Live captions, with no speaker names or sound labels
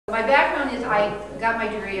my background is I got my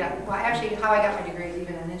degree, well actually how I got my degree is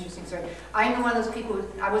even an interesting story. I'm one of those people,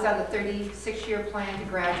 I was on the 36-year plan to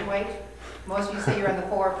graduate. Most of you say you're on the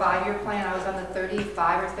 4 or 5-year plan. I was on the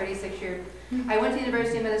 35 or 36-year. I went to the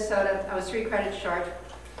University of Minnesota. I was 3 credits short.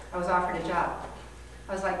 I was offered a job.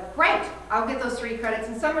 I was like, great, I'll get those 3 credits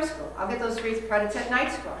in summer school. I'll get those 3 credits at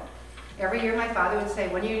night school. Every year my father would say,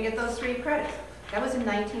 when are you going to get those 3 credits? That was in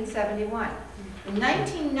 1971. In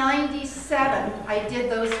 1997, I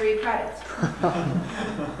did those 3 credits.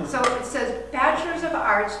 So it says Bachelor's of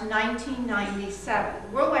Arts, 1997.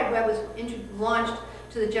 The World Wide Web was launched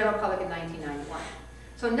to the general public in 1991.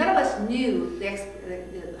 So none of us knew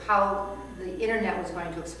how the internet was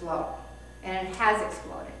going to explode, and it has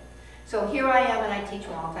exploded. So here I am and I teach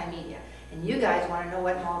multimedia, and you guys want to know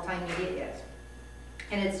what multimedia is.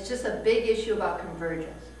 And it's just a big issue about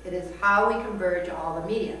convergence. It is how we converge all the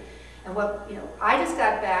media. And what, I just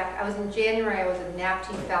got back, I was in January, I was a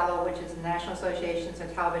NAPT Fellow, which is the National Associations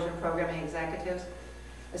of Television Programming Executives.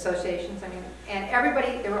 And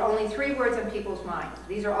everybody, there were only 3 words on people's minds.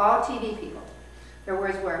 These are all TV people. Their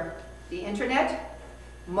words were the internet,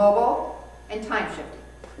 mobile, and time shifting.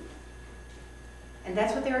 And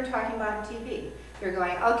that's what they were talking about on TV. They're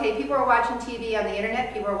going, okay, people are watching TV on the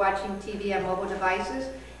internet, people are watching TV on mobile devices,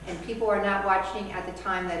 and people are not watching at the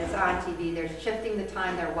time that it's on TV. They're shifting the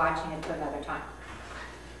time they're watching it to another time.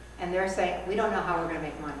 And they're saying, we don't know how we're going to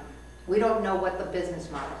make money. We don't know what the business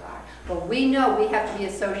models are. But we know we have to be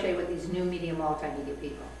associated with these new media, multimedia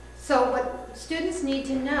people. So what students need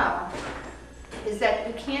to know is that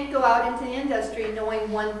you can't go out into the industry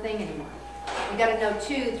knowing one thing anymore. You got to know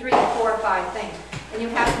 2, 3, 4, 5 things. And you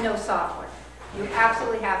have to know software. You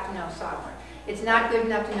absolutely have to know software. It's not good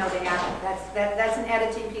enough to know the app. That's an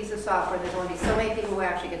editing piece of software. There's only so many people who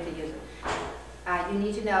actually get to use it. You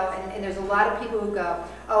need to know, and there's a lot of people who go,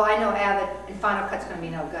 oh, I know Avid, and Final Cut's going to be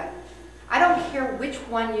no good. I don't care which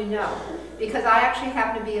one you know, because I actually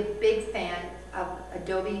happen to be a big fan of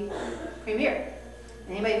Adobe Premiere.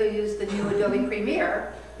 Anybody who used the new Adobe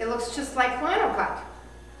Premiere, it looks just like Final Cut.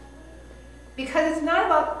 Because it's not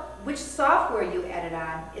about which software you edit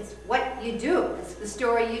on, it's what you do, it's the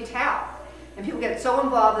story you tell. And people get so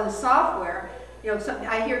involved in the software,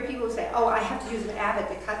 I hear people say, oh, I have to use an Avid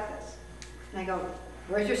to cut this. And I go,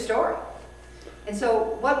 where's your story? And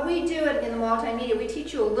so what we do in the multimedia, we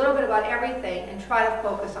teach you a little bit about everything and try to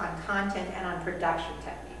focus on content and on production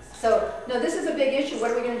techniques. So, no, this is a big issue.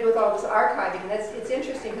 What are we going to do with all this archiving? And it's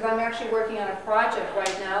interesting because I'm actually working on a project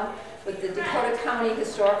right now with the Dakota County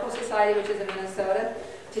Historical Society, which is in Minnesota,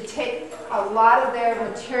 to take a lot of their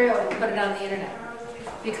material and put it on the internet.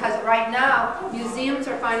 Because right now, museums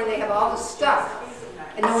are finding they have all the stuff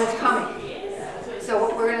and no one's coming. So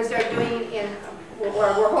what we're going to start doing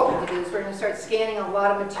what we're hoping to do is we're going to start scanning a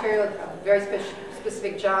lot of material of a very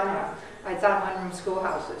specific genre. It's on one-room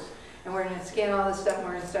schoolhouses. And we're going to scan all this stuff and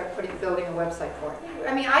we're going to start building a website for it.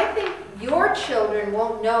 I mean, I think your children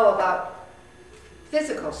won't know about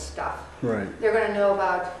physical stuff. Right. They're going to know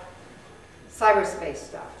about cyberspace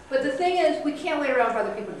stuff. But the thing is, we can't wait around for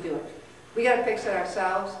other people to do it. We got to fix it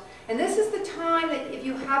ourselves. And this is the time that if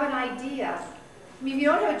you have an idea, I mean, if you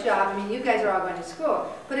don't have a job, I mean, you guys are all going to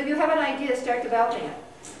school, but if you have an idea, start developing it.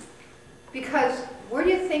 Because where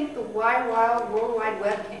do you think the wild World Wide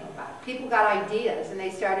Web came about? People got ideas and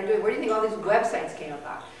they started doing it. Where do you think all these websites came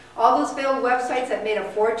about? All those failed websites that made a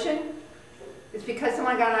fortune, it's because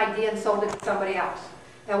someone got an idea and sold it to somebody else.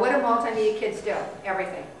 Now, what do multimedia kids do?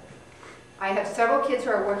 Everything. I have several kids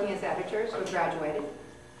who are working as editors who have graduated.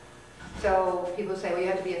 So people say, well, you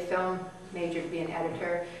have to be a film major to be an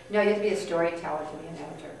editor. No, you have to be a storyteller to be an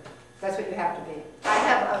editor. That's what you have to be. I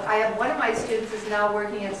have one of my students is now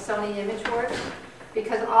working at Sony ImageWorks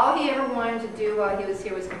because all he ever wanted to do while he was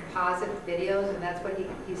here was composite videos, and that's what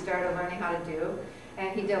he started learning how to do.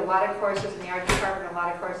 And he did a lot of courses in the art department, a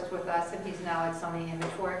lot of courses with us, and he's now at Sony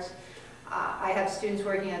ImageWorks. I have students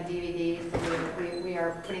working on DVDs. We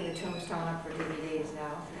are putting the tombstone up for DVDs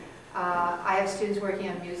now. I have students working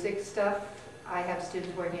on music stuff. I have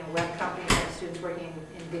students working in web companies. I have students working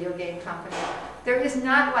in video game companies. There is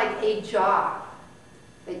not like a job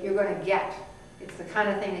that you're going to get. It's the kind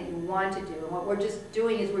of thing that you want to do. And what we're just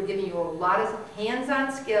doing is we're giving you a lot of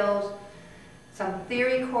hands-on skills, some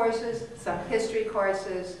theory courses, some history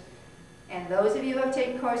courses. And those of you who have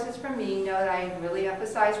taken courses from me know that I really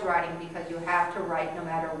emphasize writing because you have to write no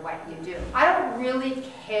matter what you do. I don't really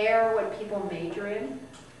care what people major in.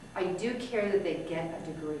 I do care that they get a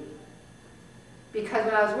degree. Because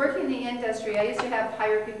when I was working in the industry, I used to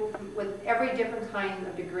hire people with every different kind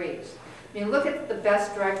of degrees. I mean, look at the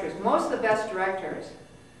best directors. Most of the best directors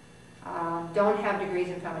don't have degrees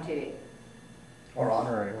in film and TV. Or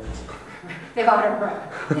honorary ones. They've honorary,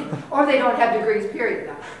 or they don't have degrees, period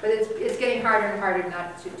now. But it's getting harder and harder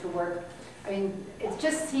not to work. I mean, it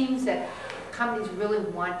just seems that companies really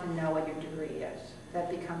want to know what your degree is.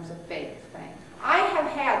 That becomes a big thing. I have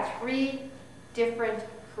had 3 different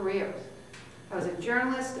careers. I was a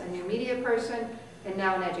journalist, a new media person, and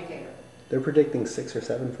now an educator. They're predicting 6 or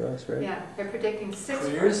 7 for us, right? Yeah, they're predicting 6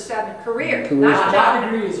 or Careers? 7 careers, Careers. not jobs.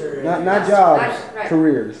 degrees or Not jobs, Right.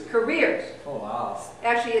 careers. Careers. Oh wow.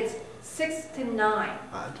 Actually, it's 6 to 9.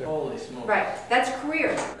 Holy smokes. Right, that's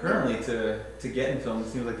careers. Currently, to get in film, it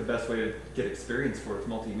seems like the best way to get experience for it is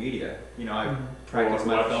multimedia. You know, I practice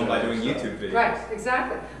my film by doing YouTube videos. Right,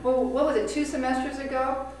 exactly. Well, what was it, 2 semesters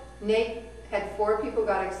ago? Nate had 4 people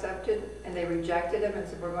got accepted, and they rejected him and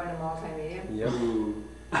said, we're going to multimedia. Yep.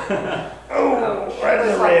 Oh, right in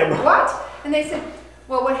the like, rib. what? And they said,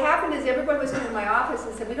 well, what happened is everybody was coming to my office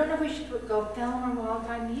and said, we don't know if we should go film or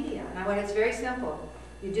multimedia. And I went, it's very simple.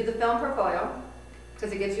 You do the film portfolio,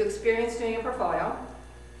 because it gives you experience doing a portfolio.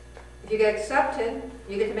 If you get accepted,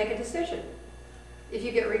 you get to make a decision. If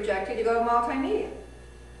you get rejected, you go to multimedia.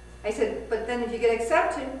 I said, but then if you get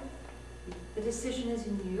accepted, the decision is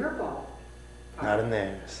in your ball. Not in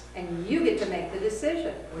theirs. And you get to make the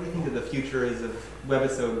decision. What do you think of the future is of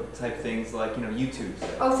webisode type things like, you know, YouTube?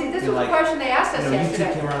 Oh, see, this You know, was a like, question they asked us You know, yesterday.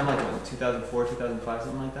 YouTube came around like what, 2004, 2005,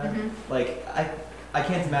 something like that. Mhm. Like I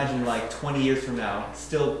can't imagine like 20 years from now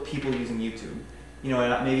still people using YouTube. You know,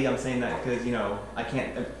 and maybe I'm saying that because you know I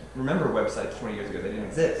can't remember websites 20 years ago. They didn't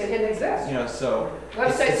exist. It didn't exist. You know, so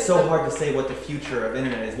Websites- it's so hard to say what the future of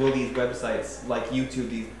internet is. Will these websites like YouTube,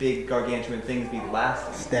 these big gargantuan things, be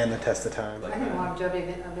lasting? Stand the test of time. I think the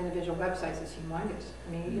longevity of individual websites is humongous.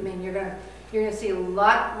 I mean, you're gonna see a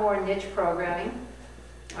lot more niche programming.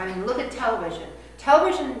 I mean, look at television.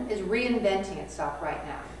 Television is reinventing itself right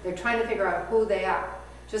now. They're trying to figure out who they are,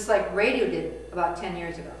 just like radio did about 10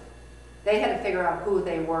 years ago. They had to figure out who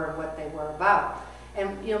they were and what they were about.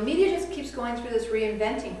 And you know, media just keeps going through this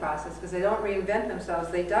reinventing process because they don't reinvent themselves,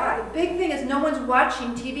 they die. The big thing is no one's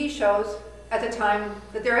watching TV shows at the time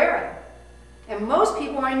that they're airing. And most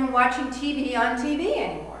people aren't even watching TV on TV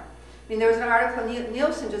anymore. I mean, there was an article,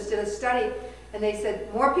 Nielsen just did a study, and they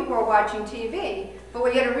said more people are watching TV, but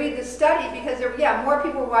we had to read the study because more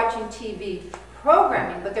people are watching TV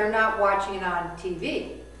programming, but they're not watching it on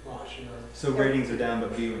TV. Oh, sure. So ratings are down,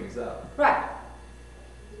 but viewing is up. Right.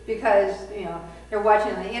 Because, you know, they're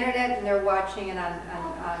watching on the internet and they're watching it on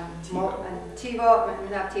TiVo,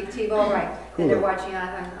 not TiVo, right. And they're watching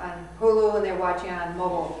on Hulu and they're watching on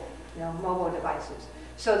mobile, you know, mobile devices.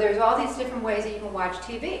 So there's all these different ways that you can watch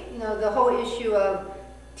TV. You know, the whole issue of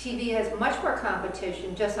TV has much more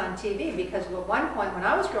competition just on TV because at one point when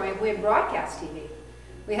I was growing up, we had broadcast TV.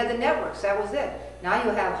 We had the networks, that was it. Now you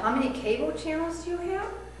have, how many cable channels do you have?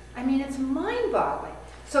 I mean, it's mind-boggling.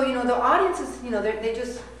 So, you know, the audiences, you know,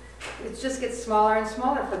 it just gets smaller and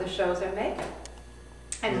smaller for the shows they're making.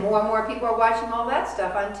 And more people are watching all that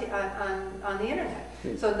stuff on the internet.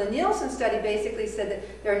 So the Nielsen study basically said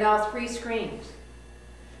that there are now 3 screens.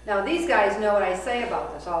 Now these guys know what I say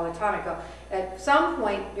about this all the time. I go, at some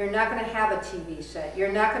point, you're not going to have a TV set.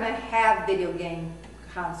 You're not going to have video game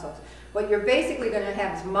consoles. What you're basically going to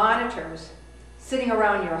have is monitors sitting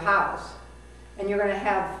around your house. And you're going to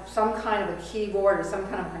have some kind of a keyboard or some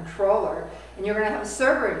kind of controller. And you're going to have a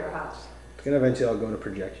server in your house. It's going to eventually all go into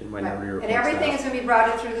projection. Minority Report And everything is going to be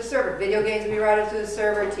routed through the server. Video games will be routed through the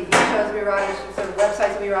server. TV shows will be routed through the server.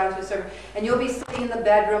 Websites will be routed through the server. And you'll be sitting in the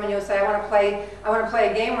bedroom and you'll say, I want to play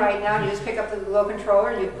a game right now. And you just pick up the little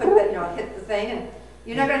controller and you put that, you know, hit the thing. And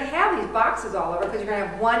you're not going to have these boxes all over because you're going to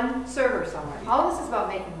have one server somewhere. All this is about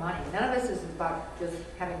making money. None of this is about just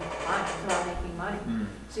having fun. It's about making money.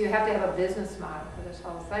 So you have to have a business model for this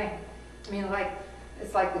whole thing. I mean,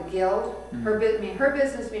 it's like the Guild. Her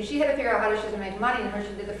business. I mean, she had to figure out how she was going to make money, and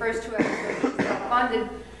she did the first 2 episodes self-funded,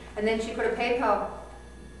 and then she put a PayPal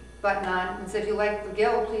button on and said, "If you like the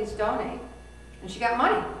Guild, please donate." And she got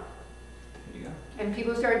money. There you go. And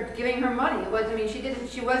people started giving her money. It was, I mean,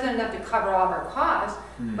 she wasn't enough to cover all her costs,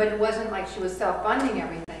 but it wasn't like she was self-funding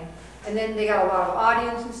everything. And then they got a lot of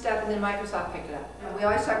audience and stuff, and then Microsoft picked it up. And we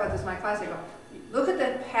always talk about this in my class. I go, look at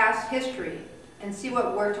the past history and see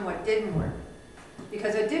what worked and what didn't work.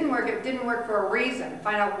 Because it didn't work for a reason.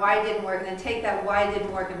 Find out why it didn't work, and then take that why it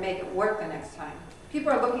didn't work and make it work the next time.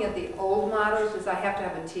 People are looking at the old models as I have to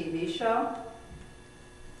have a TV show.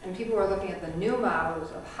 And people are looking at the new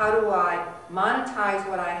models of how do I monetize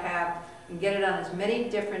what I have and get it on as many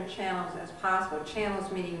different channels as possible.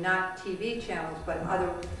 Channels meaning not TV channels, but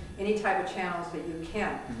any type of channels that you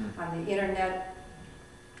can. On the internet,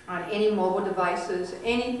 on any mobile devices,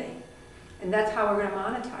 anything. And that's how we're going to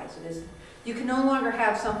monetize it. You can no longer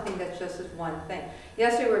have something that's just this one thing.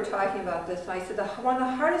 Yesterday we were talking about this, and I said one of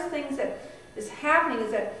the hardest things that is happening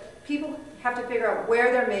is that people have to figure out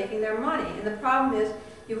where they're making their money. And the problem is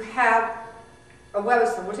you have a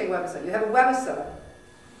webisode, we'll take a webisode. You have a webisode,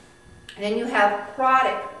 and then you have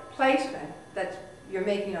product placement that's you're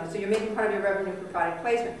making, so you're making part of your revenue from product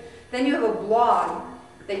placement. Then you have a blog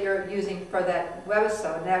that you're using for that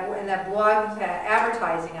webisode, and that blog has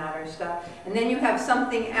advertising on it or stuff. And then you have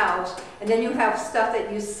something else, and then you have stuff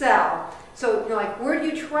that you sell. So, like, where do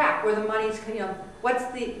you track where the money's, what's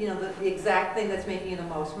the, the exact thing that's making you the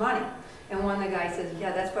most money? And one of the guys says,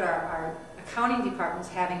 yeah, that's what our accounting department's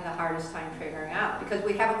having the hardest time figuring out, because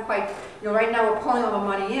we haven't quite, right now we're pulling all the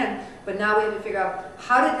money in, but now we have to figure out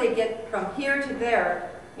how did they get from here to there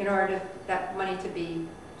in order to, that money to be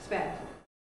spent.